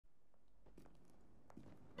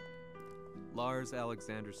Lars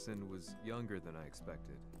Alexanderson was younger than I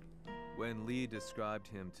expected. When Lee described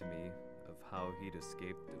him to me, of how he'd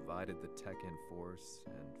escaped, divided the Tekken force,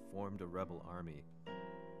 and formed a rebel army,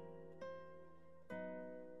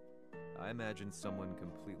 I imagined someone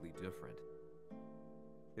completely different.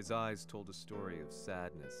 His eyes told a story of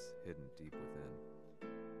sadness hidden deep within.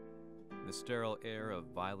 The sterile air of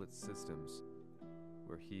Violet Systems,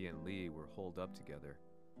 where he and Lee were holed up together.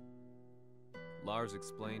 Lars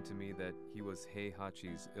explained to me that he was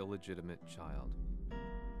Heihachi's illegitimate child.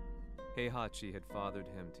 Heihachi had fathered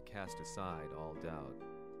him to cast aside all doubt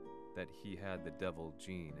that he had the devil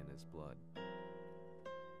gene in his blood.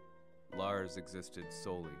 Lars existed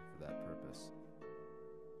solely for that purpose.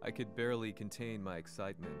 I could barely contain my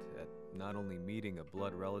excitement at not only meeting a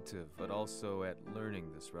blood relative, but also at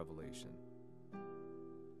learning this revelation.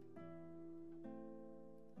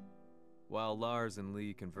 While Lars and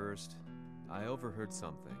Lee conversed, I overheard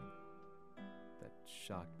something that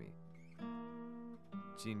shocked me.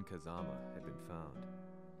 Jin Kazama had been found.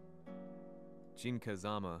 Jin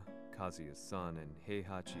Kazama, Kazuya's son and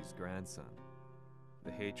Heihachi's grandson.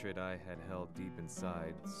 The hatred I had held deep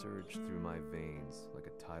inside surged through my veins like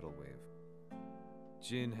a tidal wave.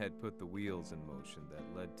 Jin had put the wheels in motion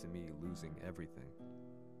that led to me losing everything.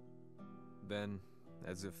 Then,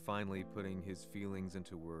 as if finally putting his feelings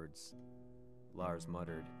into words, Lars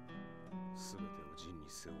muttered,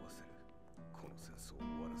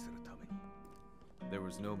 there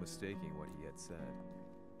was no mistaking what he had said.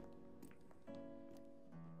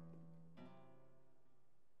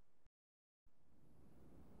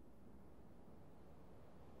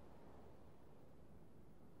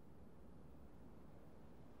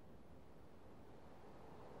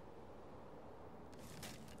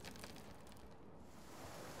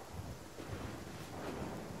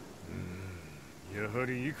 やは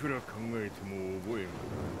りいくら考えても覚えがない。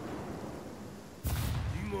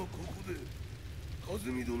今ここで和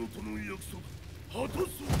美殿との約束果たそう。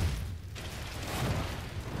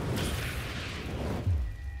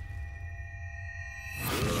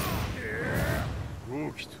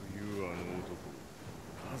豪輝というあの男、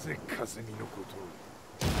なぜ和美のことを。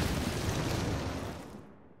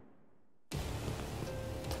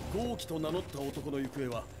豪輝と名乗った男の行方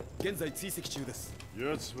は現在追跡中です。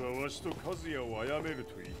奴はわしと和也を殺める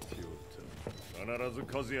と言っておった。必ず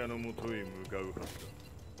和也のもとへ向かうはずだ。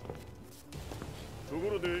とこ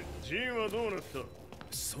ろでジンはどうなった？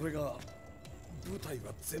それが部隊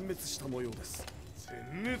は全滅した模様です。全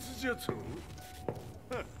滅じゃと？は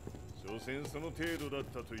っ、所詮その程度だっ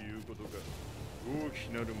たということか。大き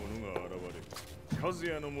なる者が現れ和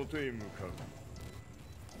也のもとへ向かう。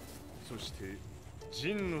そして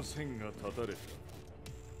陣の線が断たれた。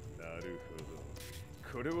なるほど。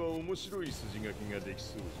これは面白い筋書きができ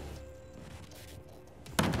そう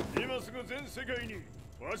じゃ。今すぐ全世界に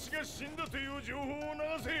わしが死んだという情報を流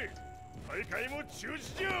せ。大会も中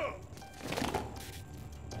止じゃ。